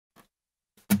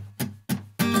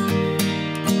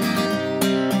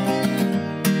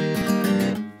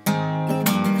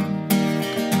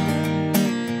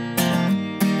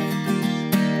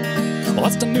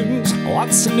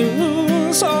What's the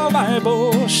news of my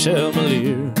bow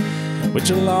Chevalier, with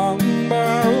your long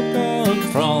barrel gun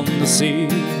from the sea?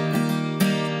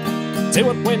 Say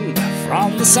what wind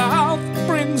from the south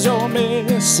brings your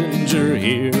messenger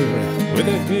here, with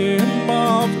a hymn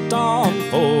of dawn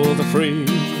for the free.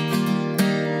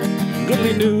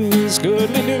 Goodly news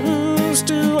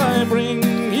do I bring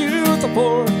you the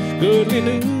poor. Goodly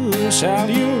news shall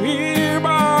you hear,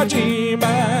 bargee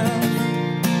man.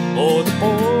 Oh, the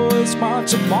boys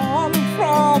marching on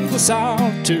from the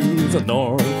south to the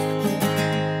north,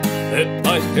 led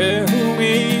by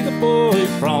Killanne, the boy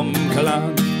from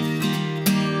Killanne.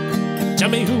 Tell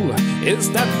me, who is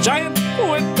that giant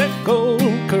with that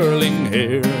gold curling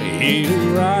hair? He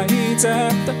rides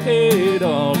at the head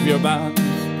of your band.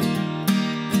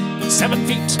 7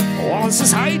 feet was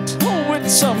his height, with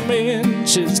some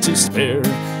inches to spare,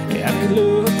 and he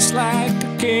looks like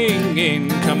a king in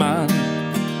command.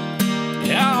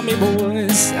 Yeah, me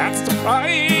boys, that's the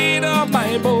pride of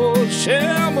my bold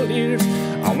Chevaliers,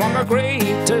 among the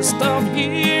greatest of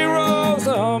heroes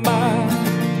of mine.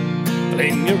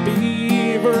 Fling your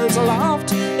beavers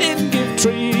aloft and give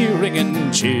tree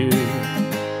ringing cheer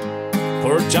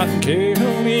for John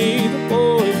Killanne, the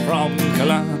boy from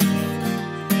Killanne.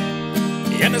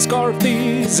 And his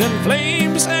Carthy's in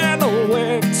flames, and old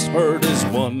Wexford is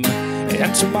won,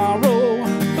 and tomorrow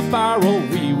the barrow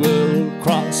we will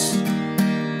cross.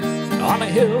 On a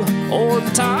hill or the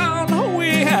town we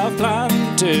have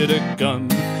planted a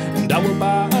gun, and I will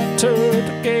batter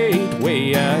the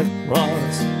gateway at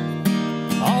Ross.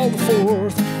 All the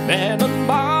 4th men and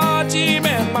bargee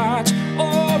men march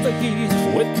o'er the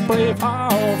heath, with brave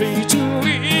Harvey to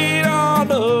lead on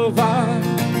the vine.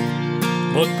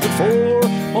 But before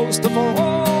most of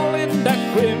all in that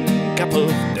grim cap of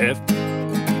death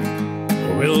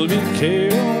will be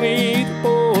Killanne, the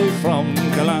boy from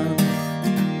Killanne.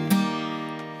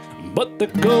 But the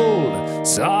gold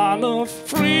sun of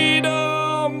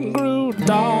freedom grew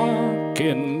dark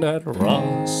in that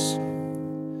Ross,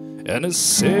 and is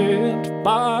set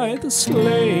by the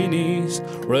Slaney's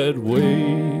red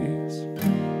waves.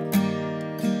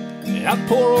 And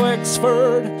poor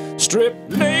Wexford, stripped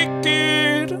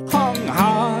naked, hung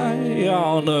high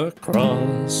on a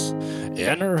cross,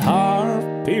 and her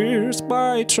heart pierced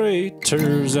by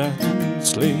traitors and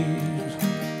slaves.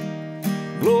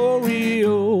 Glory,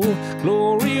 oh,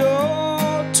 glory,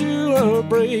 oh, to her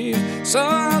brave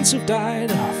sons who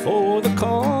died for the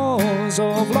cause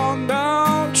of long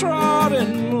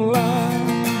downtrodden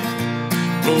land.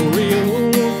 Glory,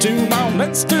 oh, to Mount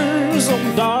Leinster's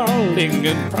own darling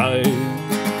and pride,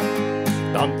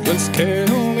 dauntless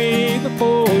Killanne, the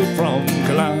boy from